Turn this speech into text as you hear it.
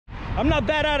I'm not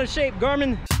that out of shape,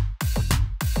 Garmin.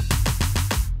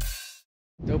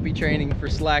 Dopey Training for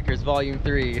Slackers, Volume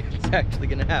 3. It's actually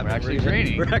gonna happen. We're actually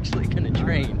training. We're actually gonna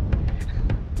train.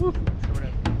 Woo.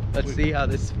 Let's see how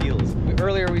this feels.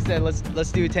 Earlier we said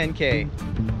let's do a 10K.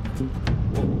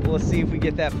 Let's see if we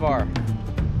get that far.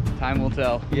 Time will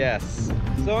tell. Yes.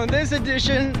 So in this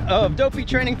edition of Dopey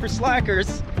Training for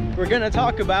Slackers, we're gonna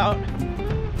talk about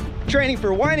training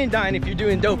for Wine and Dine if you're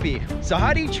doing Dopey. So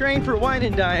how do you train for Wine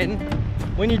and Dine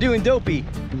when you're doing Dopey?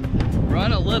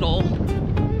 Run a little,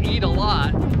 eat a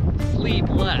lot, sleep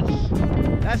less.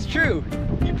 That's true.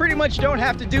 You pretty much don't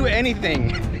have to do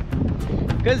anything.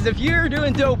 Because if you're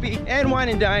doing Dopey and Wine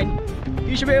and Dine,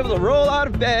 you should be able to roll out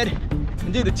of bed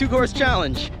and do the 2-course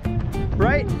challenge,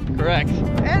 right? Correct.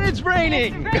 And it's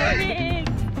raining! It's raining!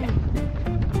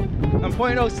 I'm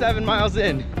 0.07 miles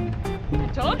in. I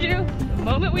told you, the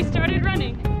moment we started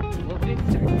running, we'll be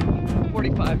started.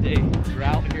 45-day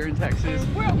drought here in Texas.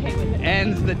 We're okay with it.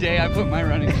 Ends the day I put my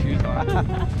running shoes on.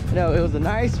 No, it was a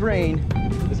nice rain.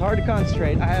 It was hard to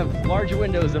concentrate. I have large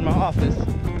windows in my office.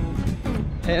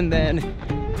 And then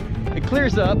it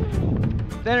clears up,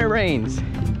 then it rains. I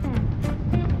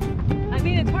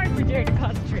mean, it's hard for Jared to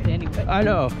concentrate anyway. I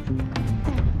know.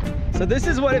 So this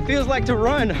is what it feels like to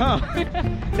run, huh?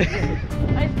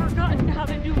 I've forgotten how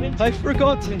to do it. I've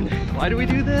forgotten. Why do we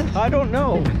do this? I don't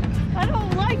know. I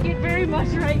don't like it very much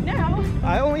right now.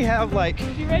 I only have like...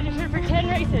 You registered for 10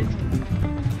 races.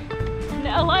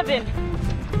 11.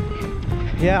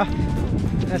 Yeah,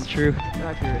 that's true.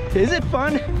 Accurate. Is it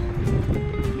fun?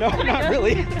 No, not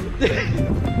really.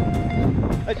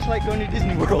 I just like going to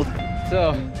Disney World.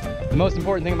 So, the most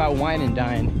important thing about Wine and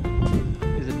Dine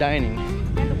is the dining.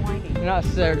 And the whining.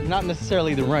 Not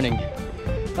necessarily the running.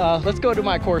 Let's go to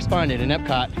my correspondent in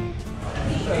Epcot.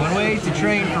 One way to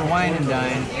train for Wine and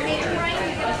Dine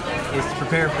is to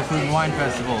prepare for Food and Wine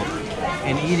Festival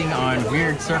and eating on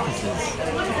weird surfaces,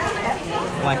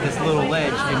 like this little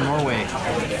ledge in Norway.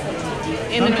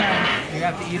 Sometimes you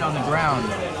have to eat on the ground.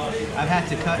 I've had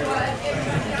to cut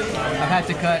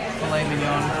filet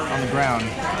mignon on the ground,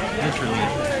 literally,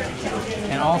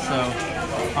 and also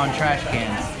on trash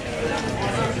cans.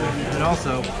 And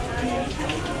also,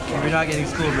 if you're not getting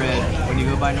school bread when you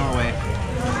go by Norway,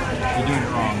 you're doing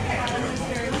it wrong.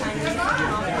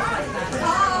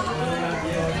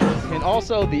 And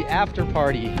also, the after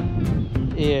party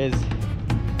is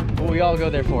what we all go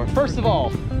there for. First of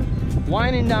all,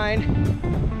 Wine and Dine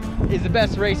is the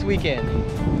best race weekend.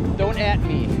 Don't at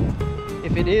me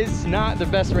if it is not the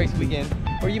best race weekend.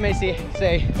 Or you may say,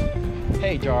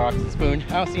 hey, Jar Oxandspoon,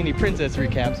 I don't see any princess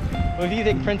recaps. Well, if you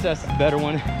think princess is the better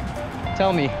one,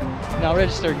 tell me, and I'll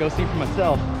register and go see for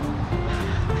myself.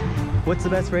 What's the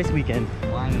best race weekend?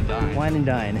 Wine and Dine. Wine and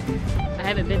Dine. I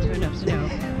haven't been to enough to know,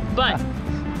 but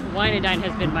Wine and Dine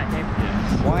has been my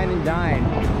favorite. Wine and Dine,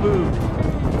 food,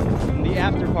 and the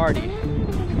after party.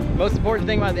 Most important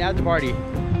thing about the after party,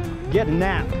 get a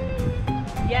nap.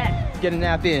 Yes. Get a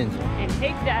nap in. And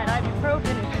take that ibuprofen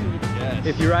and food. Yes.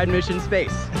 If you ride Mission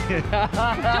Space. Don't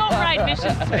ride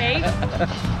Mission Space.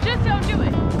 Just don't do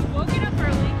it. You woke it up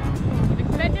early. You've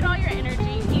expended all your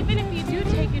energy. Even if you do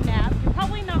take a nap, you're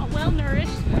probably not well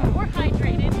nourished or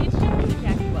hydrated. It's just going to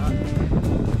jack you up.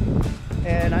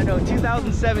 And I know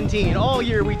 2017, all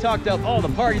year we talked up, oh, the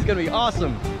party's gonna be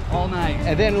awesome. All night.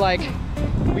 And then like,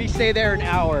 we stay there an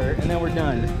hour and then we're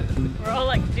done. We're all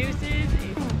like deuces.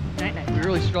 Night-night. We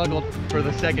really struggled for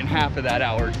the second half of that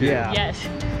hour too. Yeah. Yes.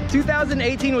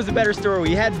 2018 was a better story.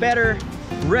 We had better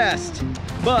rest.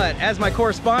 But as my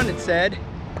correspondent said,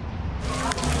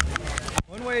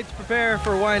 one way to prepare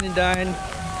for Wine and Dine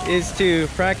is to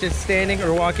practice standing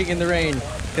or walking in the rain.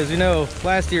 Because we know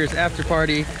last year's after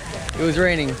party, it was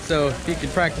raining. So if you can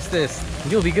practice this,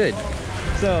 you'll be good.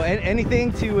 So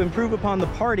anything to improve upon the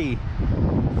party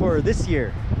for this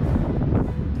year?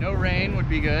 No rain would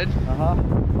be good. Uh-huh.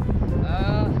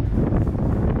 I'm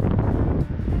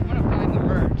gonna find the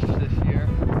merch this year.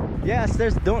 Yes,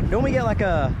 don't we get like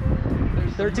a...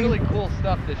 There's 13? some really cool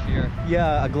stuff this year.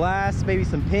 Yeah, a glass, maybe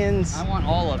some pins. I want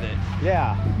all of it.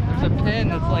 Yeah. There's a pin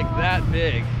that's like that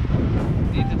big.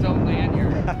 It needs its own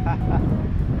lanyard.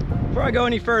 Before I go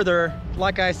any further,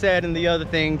 like I said in the other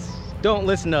things, don't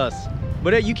listen to us.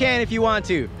 But you can if you want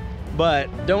to. But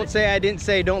don't say I didn't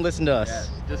say don't listen to us. Yes,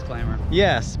 disclaimer.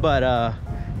 Yes, but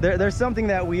there's something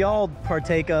that we all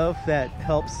partake of that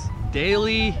helps.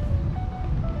 Daily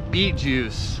beet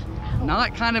juice.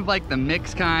 Not kind of like the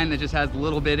mixed kind that just has a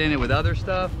little bit in it with other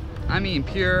stuff. I mean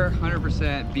pure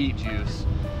 100% beet juice.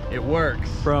 It works.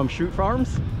 From Shoot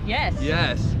Farms? Yes.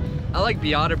 Yes. I like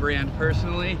Beata brand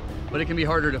personally, but it can be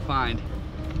harder to find.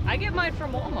 I get mine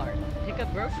from Walmart. Pick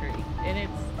up grocery, and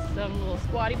it's some little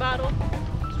squatty bottle,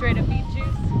 straight up beet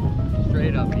juice.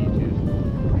 Straight up beet juice.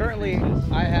 Currently,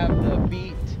 I have the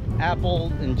beet,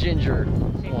 apple, and ginger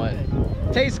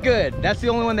one. Tastes good. That's the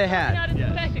only one they had. Not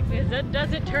as effective because it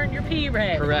doesn't turn your pee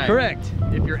red. Correct. Correct.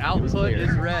 If your output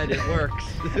is red, it works.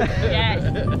 Yes.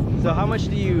 So how much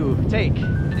do you take?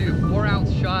 I do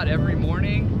 4-ounce shot every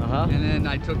morning, Uh-huh. and then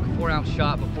I took a 4-ounce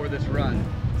shot before this run.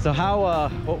 So how,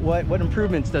 what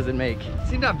improvements does it make?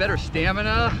 Seem to have better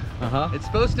stamina. Uh-huh. It's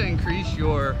supposed to increase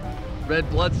your red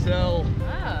blood cell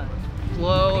Ah.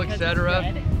 flow, Because it's etc.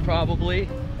 red? Probably.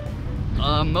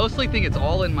 Mostly think it's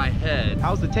all in my head.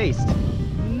 How's the taste?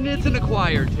 It's an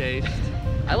acquired taste.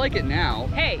 I like it now.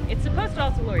 Hey, it's supposed to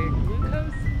also lower your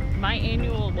glucose. My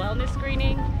annual wellness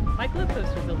screening, my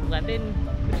glucose was 11,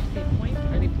 would you say points?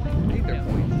 Are they points? I think they're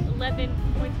points. 11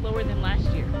 points lower than last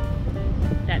year.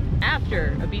 That's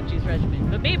after a beet juice regimen.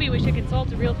 But maybe we should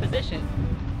consult a real physician.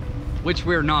 Which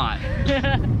we're not.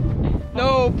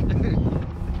 Nope.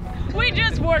 We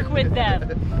just work with them.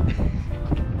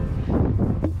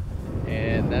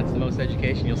 And that's the most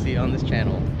education you'll see on this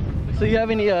channel. So you have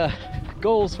any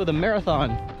goals for the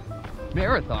marathon?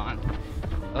 Marathon.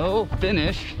 Oh,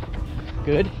 finish.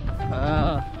 Good.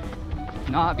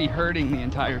 Not be hurting the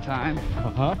entire time.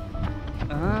 Uh-huh.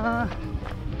 I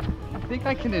think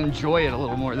I can enjoy it a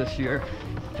little more this year.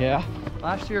 Yeah.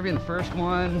 Last year being the first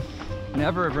one,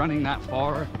 never running that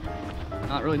far,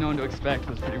 not really knowing what to expect,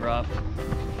 was pretty rough.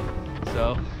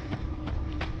 So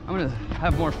I'm gonna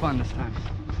have more fun this time.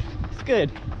 It's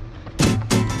good.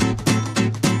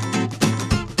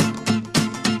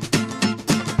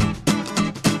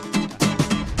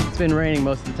 It's been raining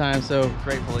most of the time, so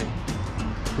Gratefully.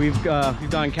 we've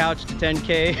gone couch to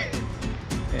 10K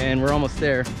and we're almost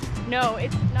there. No,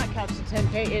 it's not couch to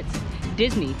 10K, it's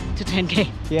Disney to 10K.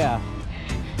 Yeah.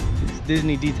 It's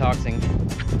Disney detoxing.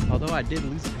 Although I did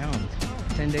lose pounds.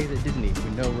 10 days at Disney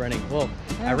with no running. Well,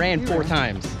 I ran 4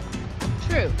 times.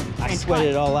 True. I And sweated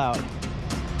it twice. all out.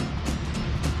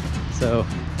 So,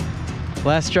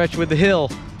 last stretch with the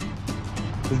hill.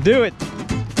 Let's do it.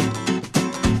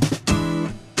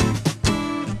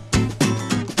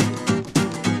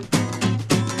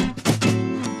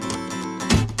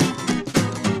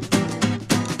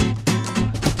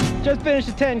 Just finished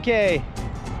a 10K.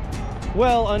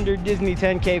 Well under Disney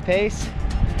 10K pace.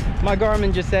 My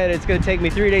Garmin just said it's gonna take me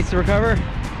 3 days to recover.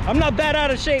 I'm not that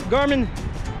out of shape, Garmin.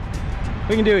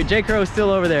 We can do it. J. Crow's still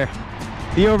over there,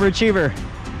 the overachiever.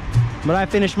 But I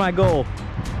finished my goal.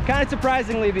 Kind of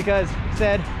surprisingly, because he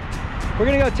said, we're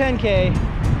gonna go 10K.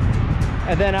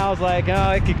 And then I was like,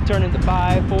 oh, it could turn into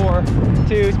 5, 4,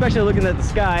 2, especially looking at the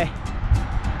sky.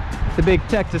 The big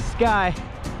Texas sky.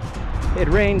 It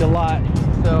rained a lot.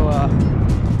 So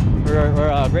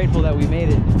we're grateful that we made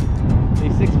it. The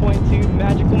 6.2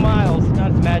 magical miles.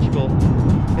 Not as magical.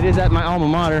 It is at my alma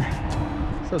mater.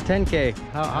 So 10K,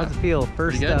 how's it feel?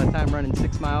 First time running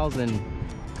 6 miles in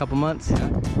a couple months. Yeah,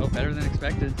 well, better than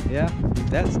expected. Yeah,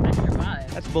 that's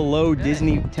below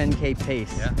Disney 10K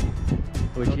pace. Yeah.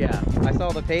 Which, yeah, I saw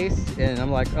the pace and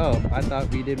I'm like, oh, I thought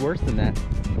we did worse than that.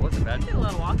 It wasn't bad. Did a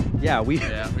little walking. Yeah, we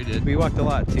did. we walked a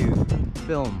lot to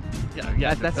film.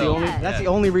 Yeah, That's the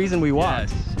only reason we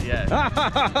walked. Yes.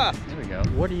 There we go.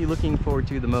 What are you looking forward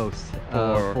to the most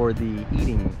for the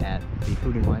eating at the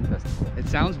Food and Wine Festival? It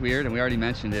sounds weird, and we already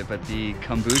mentioned it, but the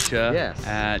kombucha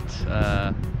at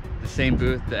the same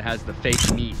booth that has the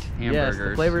fake meat hamburgers. Yes,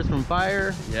 the Flavors from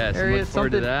Fire Yes, I'm area. looking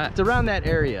forward to that. It's around that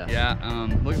area. Yeah,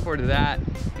 looking forward to that.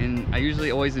 And I usually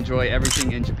always enjoy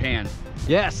everything in Japan.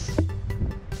 Yes.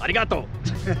 Arigato.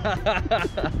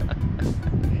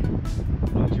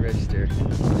 Watch register.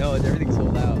 No, everything's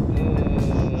sold out.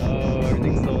 Oh,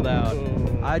 everything's sold out.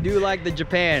 I do like the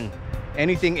Japan.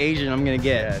 Anything Asian I'm gonna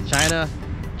get. Yeah. China,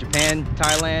 Japan,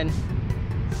 Thailand.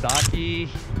 Sake,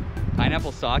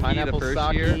 pineapple sake, Pineapple the first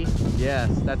sake. year. Yes,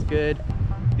 that's good.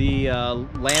 The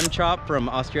lamb chop from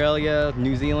Australia,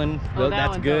 New Zealand. Oh,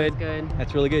 that's one's good. always good.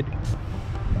 That's really good.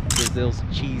 Brazil's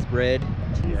cheese bread.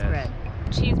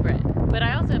 Cheese bread. But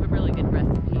I also have a really good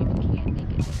recipe if you can't make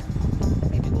it there.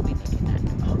 Maybe we'll be making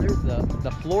that. Oh, there's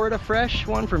the Florida Fresh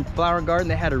one from Flower and Garden.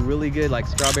 They had a really good like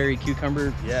strawberry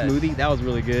cucumber smoothie. That was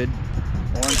really good.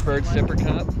 Orangeburg sipper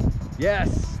cup.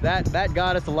 Yes, that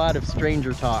got us a lot of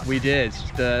stranger talk. We did.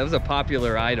 It was a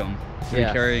popular item to be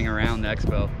carrying around the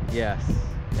expo. Yes,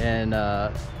 and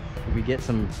we get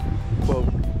some quote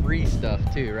free stuff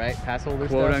too, right? Pass holder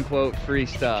Quote stuff. unquote free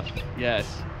stuff.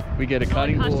 Yes. We get a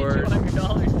cutting It board. cost you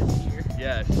 $200 this year.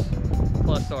 Yes.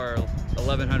 Plus our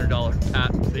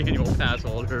 $1,100 annual pass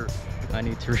holder. I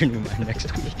need to renew mine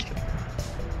next week.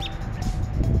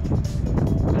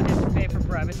 I have to pay for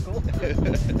private school.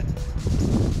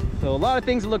 So a lot of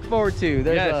things to look forward to.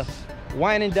 There's Yes. a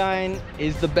Wine and Dine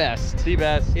is the best. The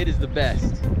best. It is the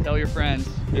best. Tell your friends.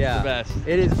 It's Yeah, the best.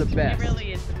 It is the It best.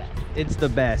 really is the best. It's the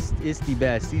best. It's the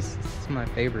best. It's my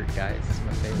favorite, guys. It's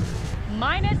my favorite.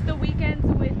 Minus the weekends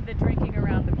with the drinking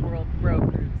around the world bro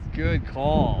cruise. Good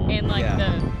call. And like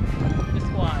Yeah. the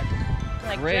squad.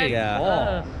 Like Great Yeah.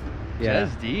 call. Yeah.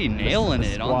 Jez D nailing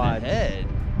The it on squads. the head.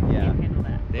 Yeah. Can't handle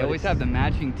that. They But always it's- have the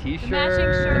matching t-shirts.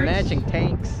 shirts. The matching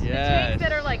tanks. The Yes. tanks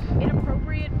that are like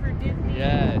inappropriate for Disney.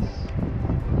 Yes.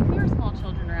 There are small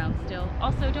children around still.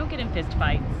 Also, don't get in fist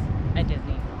fights at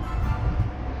Disney.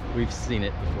 We've seen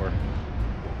it before.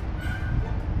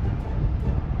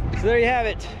 So there you have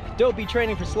it. Dopey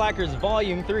Training for Slackers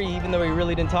Volume 3, even though we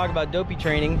really didn't talk about dopey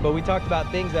training, but we talked about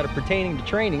things that are pertaining to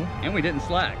training. And we didn't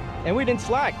slack. And we didn't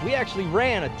slack. We actually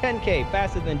ran a 10K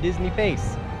faster than Disney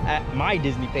pace. At my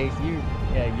Disney pace, you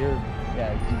got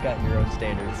your own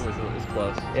standards. It was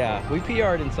close. Yeah, we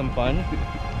PR'd in some fun.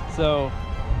 So,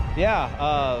 yeah,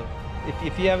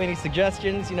 if you have any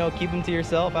suggestions, you know, keep them to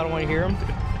yourself. I don't want to hear them.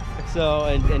 So,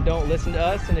 and don't listen to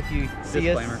us. And if you see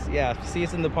Disclaimer. us, yeah, if you see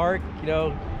us in the park, you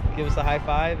know, give us a high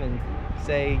five and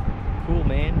say, cool,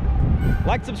 man.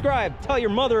 Like, subscribe, tell your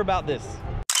mother about this.